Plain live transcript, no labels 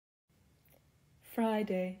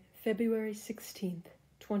Friday, February 16th,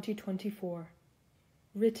 2024.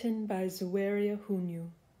 Written by Zawaria Hunyu.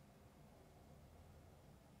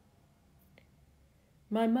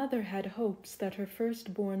 My mother had hopes that her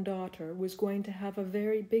firstborn daughter was going to have a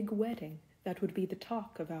very big wedding that would be the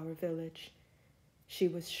talk of our village. She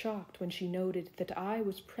was shocked when she noted that I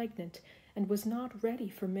was pregnant and was not ready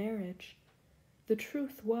for marriage. The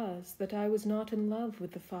truth was that I was not in love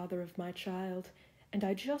with the father of my child, and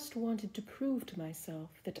I just wanted to prove to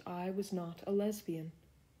myself that I was not a lesbian.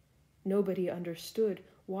 Nobody understood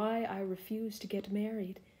why I refused to get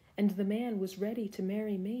married, and the man was ready to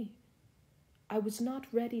marry me. I was not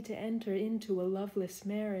ready to enter into a loveless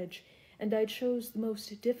marriage, and I chose the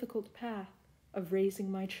most difficult path of raising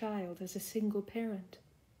my child as a single parent.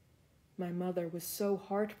 My mother was so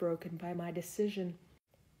heartbroken by my decision.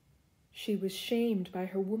 She was shamed by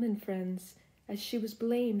her woman friends as she was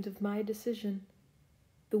blamed of my decision.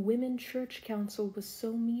 The Women Church Council was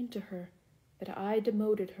so mean to her that I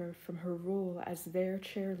demoted her from her role as their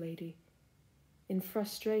chairlady. In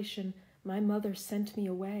frustration, my mother sent me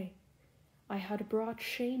away. I had brought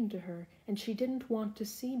shame to her, and she didn't want to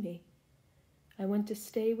see me. I went to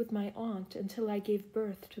stay with my aunt until I gave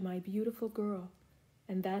birth to my beautiful girl,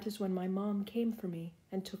 and that is when my mom came for me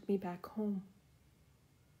and took me back home.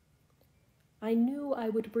 I knew I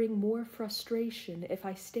would bring more frustration if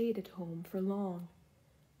I stayed at home for long.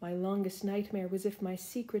 My longest nightmare was if my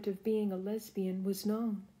secret of being a lesbian was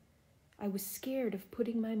known. I was scared of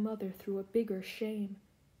putting my mother through a bigger shame.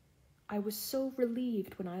 I was so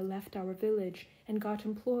relieved when I left our village and got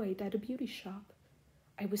employed at a beauty shop.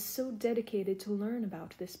 I was so dedicated to learn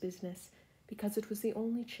about this business because it was the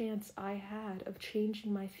only chance I had of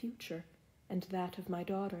changing my future and that of my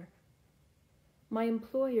daughter. My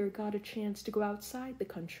employer got a chance to go outside the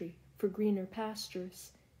country for greener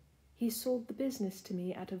pastures. He sold the business to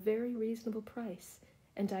me at a very reasonable price,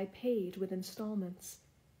 and I paid with installments.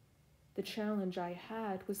 The challenge I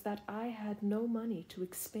had was that I had no money to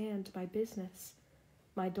expand my business.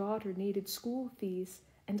 My daughter needed school fees,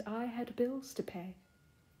 and I had bills to pay.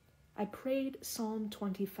 I prayed Psalm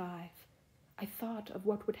 25. I thought of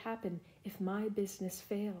what would happen if my business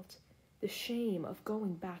failed, the shame of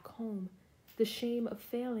going back home, the shame of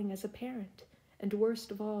failing as a parent, and worst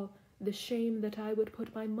of all, the shame that I would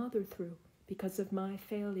put my mother through because of my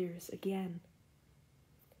failures again.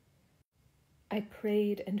 I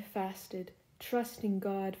prayed and fasted, trusting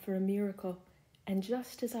God for a miracle, and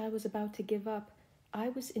just as I was about to give up, I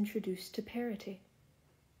was introduced to parity.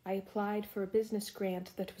 I applied for a business grant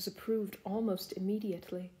that was approved almost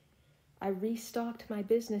immediately. I restocked my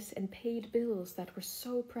business and paid bills that were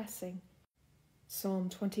so pressing. Psalm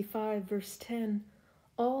 25, verse 10,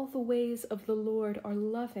 "All the ways of the Lord are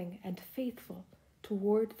loving and faithful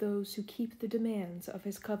toward those who keep the demands of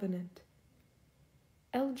his covenant."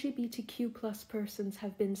 LGBTQ+ persons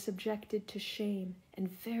have been subjected to shame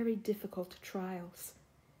and very difficult trials.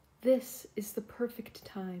 This is the perfect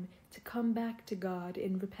time to come back to God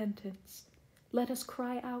in repentance. Let us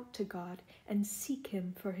cry out to God and seek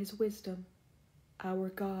him for his wisdom. Our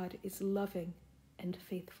God is loving and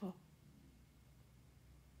faithful.